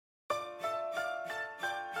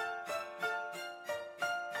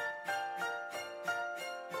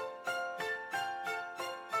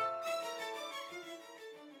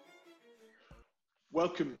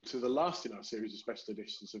Welcome to the last in our series of special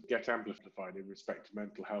editions of Get Amplified in respect to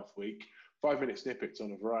Mental Health Week. 5-minute snippets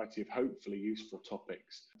on a variety of hopefully useful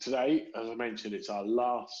topics. Today, as I mentioned, it's our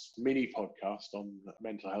last mini podcast on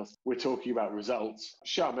mental health. We're talking about results.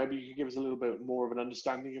 Shah, maybe you could give us a little bit more of an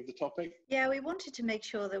understanding of the topic? Yeah, we wanted to make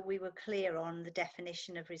sure that we were clear on the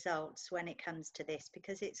definition of results when it comes to this,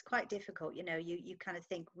 because it's quite difficult. You know, you kind of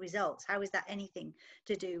think results, how is that anything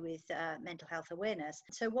to do with mental health awareness?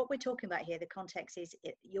 So what we're talking about here, the context is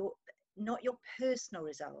not your personal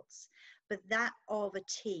results, but that of a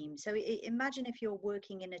team. So imagine if you're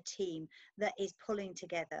working in a team that is pulling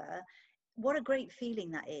together, what a great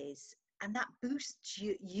feeling that is. And that boosts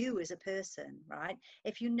you as a person, right?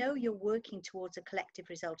 If you know you're working towards a collective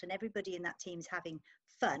result and everybody in that team is having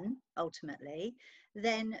fun, ultimately,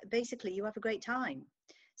 then basically you have a great time.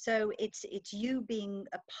 So it's you being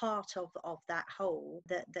a part of that whole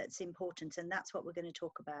that's important. And that's what we're going to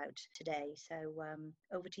talk about today. So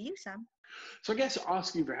over to you, Sam. So I guess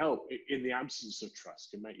asking for help in the absence of trust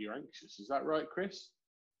can make you anxious. Is that right, Chris?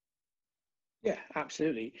 Yeah,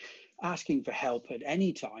 absolutely. Asking for help at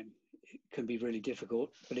any time can be really difficult,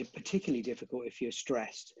 but it's particularly difficult if you're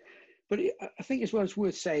stressed. But I think as well, it's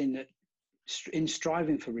worth saying that in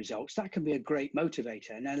striving for results, that can be a great motivator.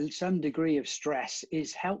 And some degree of stress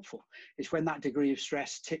is helpful. It's when that degree of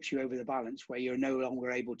stress tips you over the balance, where you're no longer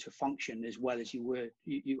able to function as well as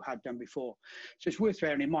you had done before. So it's worth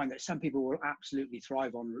bearing in mind that some people will absolutely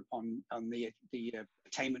thrive on the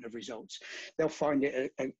attainment of results. They'll find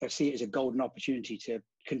it, see it as a golden opportunity to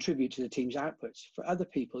contribute to the team's outputs. For other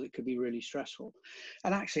people, it could be really stressful.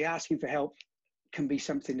 And actually asking for help can be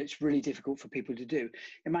something that's really difficult for people to do.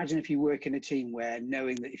 Imagine if you work in a team where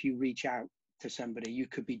knowing that if you reach out to somebody, you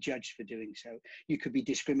could be judged for doing so, you could be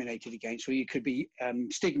discriminated against, or you could be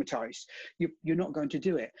stigmatized. You're not going to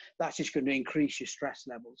do it. That's just going to increase your stress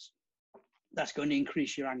levels. That's going to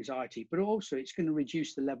increase your anxiety, but also it's going to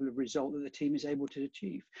reduce the level of result that the team is able to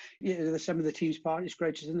achieve. The sum of the team's part is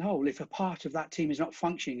greater than the whole. If a part of that team is not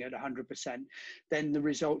functioning at 100%, then the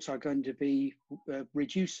results are going to be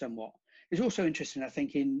reduced somewhat. It's also interesting, I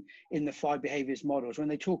think, in the 5 behaviours models, when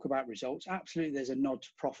they talk about results, absolutely there's a nod to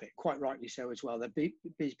profit, quite rightly so as well.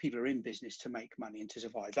 People are in business to make money and to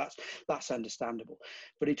survive. That's understandable.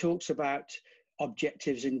 But it talks about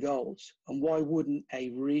objectives and goals. And why wouldn't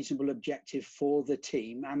a reasonable objective for the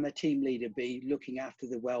team and the team leader be looking after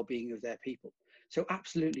the well-being of their people? So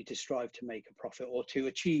absolutely to strive to make a profit or to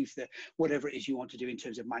achieve whatever it is you want to do in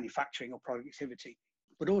terms of manufacturing or productivity,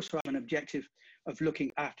 but also have an objective of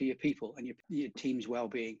looking after your people and your team's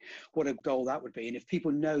well-being, what a goal that would be. And if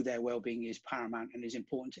people know their well-being is paramount and is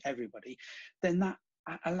important to everybody, then that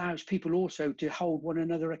allows people also to hold one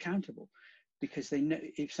another accountable, because they know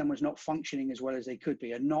if someone's not functioning as well as they could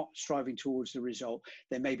be and not striving towards the result,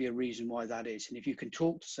 there may be a reason why that is. And if you can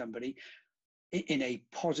talk to somebody in a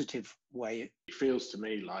positive way. It feels to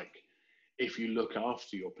me like if you look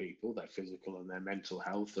after your people, their physical and their mental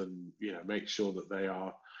health, and make sure that they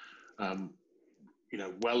are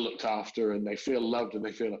well looked after and they feel loved and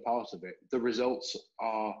they feel a part of it, the results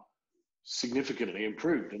are significantly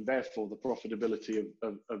improved, and therefore the profitability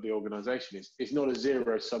of the organization is not a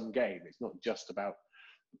zero-sum game. It's not just about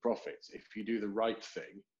the profits. If you do the right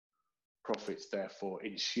thing, profits therefore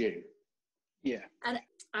ensue. Yeah. And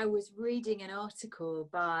I was reading an article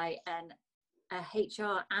by a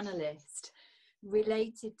HR analyst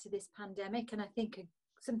related to this pandemic, and I think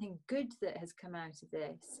something good that has come out of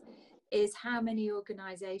this is how many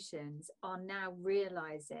organizations are now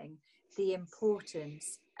realizing the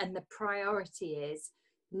importance and the priority is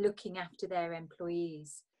looking after their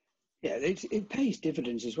employees. Yeah, it pays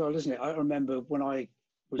dividends as well, doesn't it? I remember when I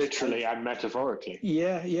was literally and metaphorically.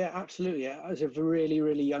 Yeah, absolutely. As a really,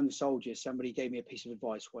 really young soldier, somebody gave me a piece of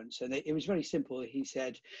advice once, and it was very simple. He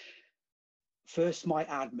said, first my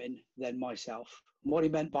admin, then myself. And what he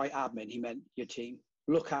meant by admin, he meant your team.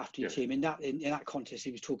 Look after your team. In that context,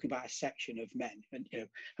 he was talking about a section of men. And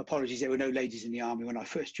apologies, there were no ladies in the army when I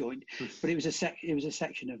first joined, but it was a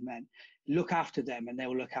section of men. Look after them, and they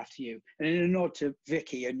will look after you. And in a nod to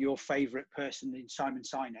Vicky and your favourite person in Simon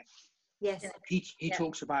Sinek, yes, he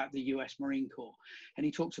talks about the US Marine Corps, and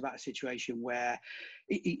he talks about a situation where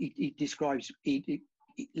he describes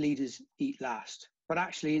leaders eat last. But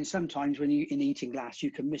actually, in sometimes when in eating last,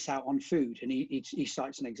 you can miss out on food. And he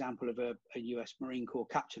cites an example of a US Marine Corps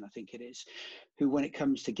captain, I think it is, who when it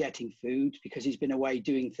comes to getting food, because he's been away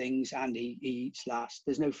doing things and he eats last,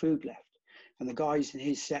 there's no food left. And the guys in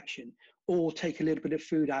his section all take a little bit of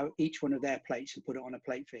food out each one of their plates and put it on a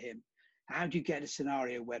plate for him. How do you get a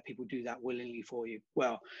scenario where people do that willingly for you?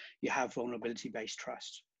 Well, you have vulnerability-based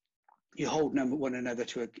trust. You hold one another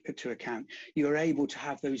to account. You're able to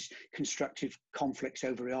have those constructive conflicts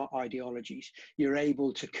over ideologies. You're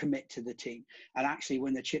able to commit to the team. And actually,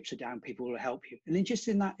 when the chips are down, people will help you. And then just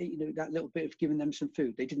in that, that little bit of giving them some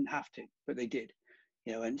food, they didn't have to, but they did.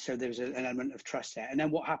 And so there's an element of trust there. And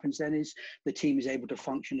then what happens then is the team is able to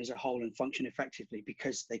function as a whole and function effectively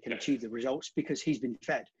because they can achieve the results because he's been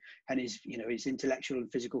fed and his intellectual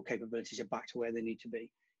and physical capabilities are back to where they need to be.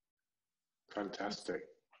 Fantastic.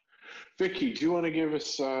 Vicky, do you want to give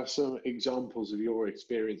us some examples of your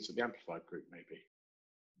experience at the Amplified Group, maybe?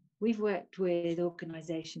 We've worked with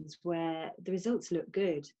organisations where the results look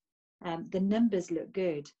good, the numbers look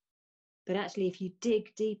good, but actually if you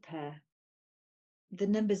dig deeper, the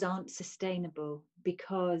numbers aren't sustainable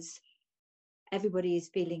because everybody is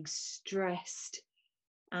feeling stressed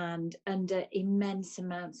and under immense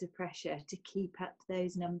amounts of pressure to keep up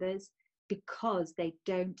those numbers because they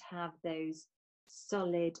don't have those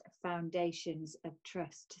solid foundations of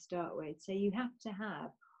trust to start with. So you have to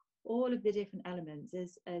have all of the different elements,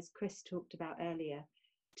 as Chris talked about earlier,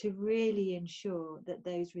 to really ensure that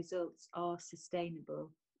those results are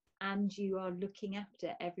sustainable and you are looking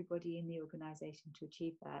after everybody in the organisation to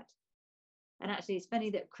achieve that. And actually, it's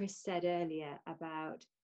funny that Chris said earlier about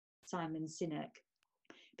Simon Sinek,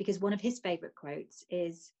 because one of his favourite quotes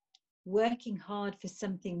is, working hard for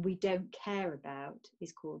something we don't care about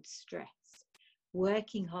is called stress.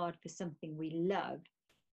 Working hard for something we love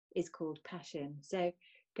is called passion. So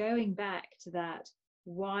going back to that,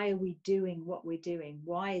 why are we doing what we're doing?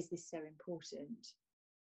 Why is this so important?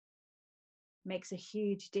 Makes a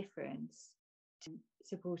huge difference to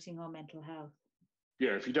supporting our mental health.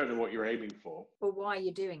 Yeah, if you don't know what you're aiming for. Or why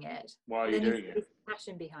you're doing it. Why are you doing it? There's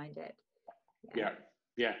passion behind it.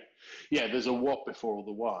 Yeah. There's a what before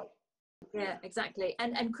the why. Yeah, exactly.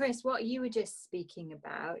 And Chris, what you were just speaking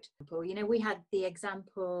about, we had the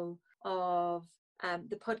example of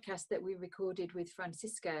the podcast that we recorded with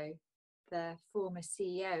Francisco, the former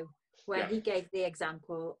CEO, where he gave the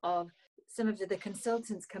example of some of the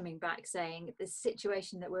consultants coming back saying, the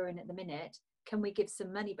situation that we're in at the minute, can we give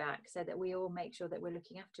some money back so that we all make sure that we're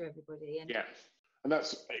looking after everybody? And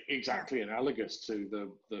that's exactly analogous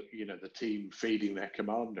to the team feeding their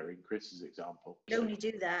commander in Chris's example. You only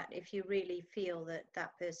do that if you really feel that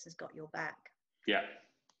that person's got your back. Yeah.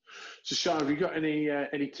 So, Sian, have you got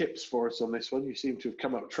any tips for us on this one? You seem to have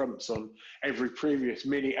come up trumps on every previous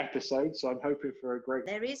mini episode, so I'm hoping for a great...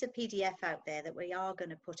 There is a PDF out there that we are going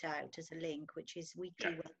to put out as a link, which is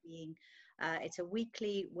weekly wellbeing. It's a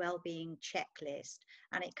weekly wellbeing checklist,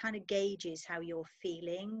 and it kind of gauges how you're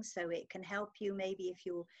feeling. So it can help you maybe if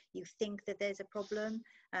you think that there's a problem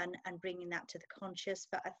and bringing that to the conscious.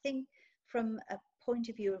 But I think from a point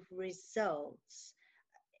of view of results,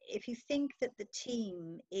 if you think that the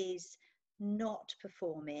team is not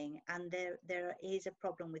performing and there is a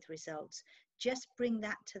problem with results, just bring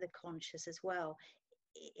that to the conscious as well.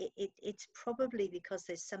 It's probably because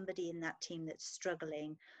there's somebody in that team that's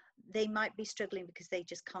struggling. They might be struggling because they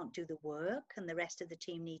just can't do the work and the rest of the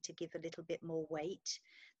team need to give a little bit more weight.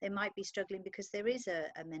 They might be struggling because there is a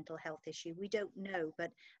mental health issue. We don't know,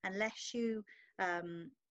 but unless you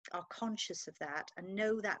are conscious of that and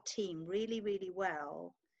know that team really, really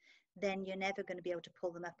well, then you're never going to be able to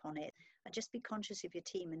pull them up on it. And just be conscious of your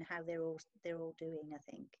team and how they're all doing,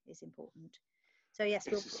 I think, is important. So yes,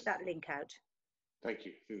 we'll put that link out. Thank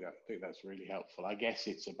you. I think that's really helpful. I guess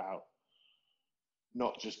it's about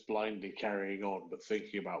not just blindly carrying on, but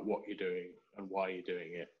thinking about what you're doing and why you're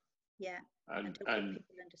doing it. Yeah. And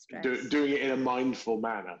doing it in a mindful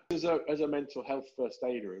manner. As a mental health first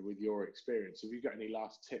aider, with your experience, have you got any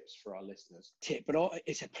last tips for our listeners? But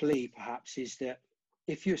it's a plea perhaps, is that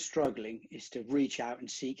if you're struggling, is to reach out and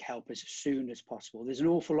seek help as soon as possible. There's an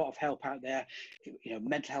awful lot of help out there.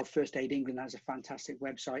 Mental Health First Aid England has a fantastic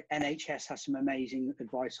website. NHS has some amazing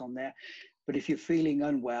advice on there. But if you're feeling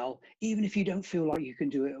unwell, even if you don't feel like you can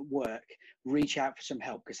do it at work, reach out for some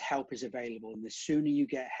help, because help is available. And the sooner you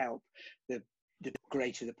get help, the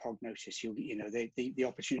greater the prognosis. The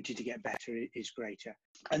opportunity to get better is greater.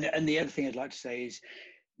 And the other thing I'd like to say is,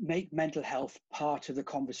 make mental health part of the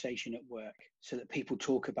conversation at work so that people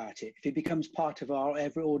talk about it. If it becomes part of our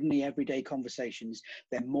everyday conversations,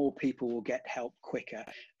 then more people will get help quicker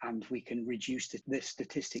and we can reduce the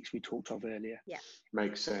statistics we talked of earlier. Yeah.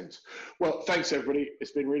 Makes sense. Well, thanks everybody.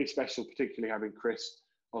 It's been really special, particularly having Chris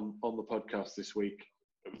on the podcast this week.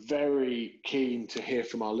 Very keen to hear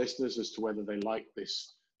from our listeners as to whether they like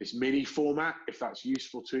this mini format, if that's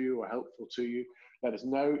useful to you or helpful to you. Let us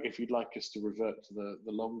know if you'd like us to revert to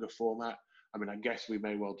the longer format. I mean, I guess we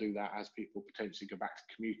may well do that as people potentially go back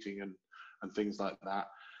to commuting and things like that.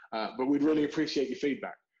 But we'd really appreciate your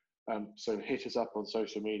feedback. So hit us up on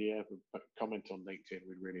social media, comment on LinkedIn.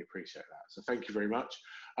 We'd really appreciate that. So thank you very much.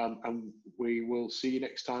 And we will see you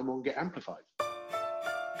next time on Get Amplified.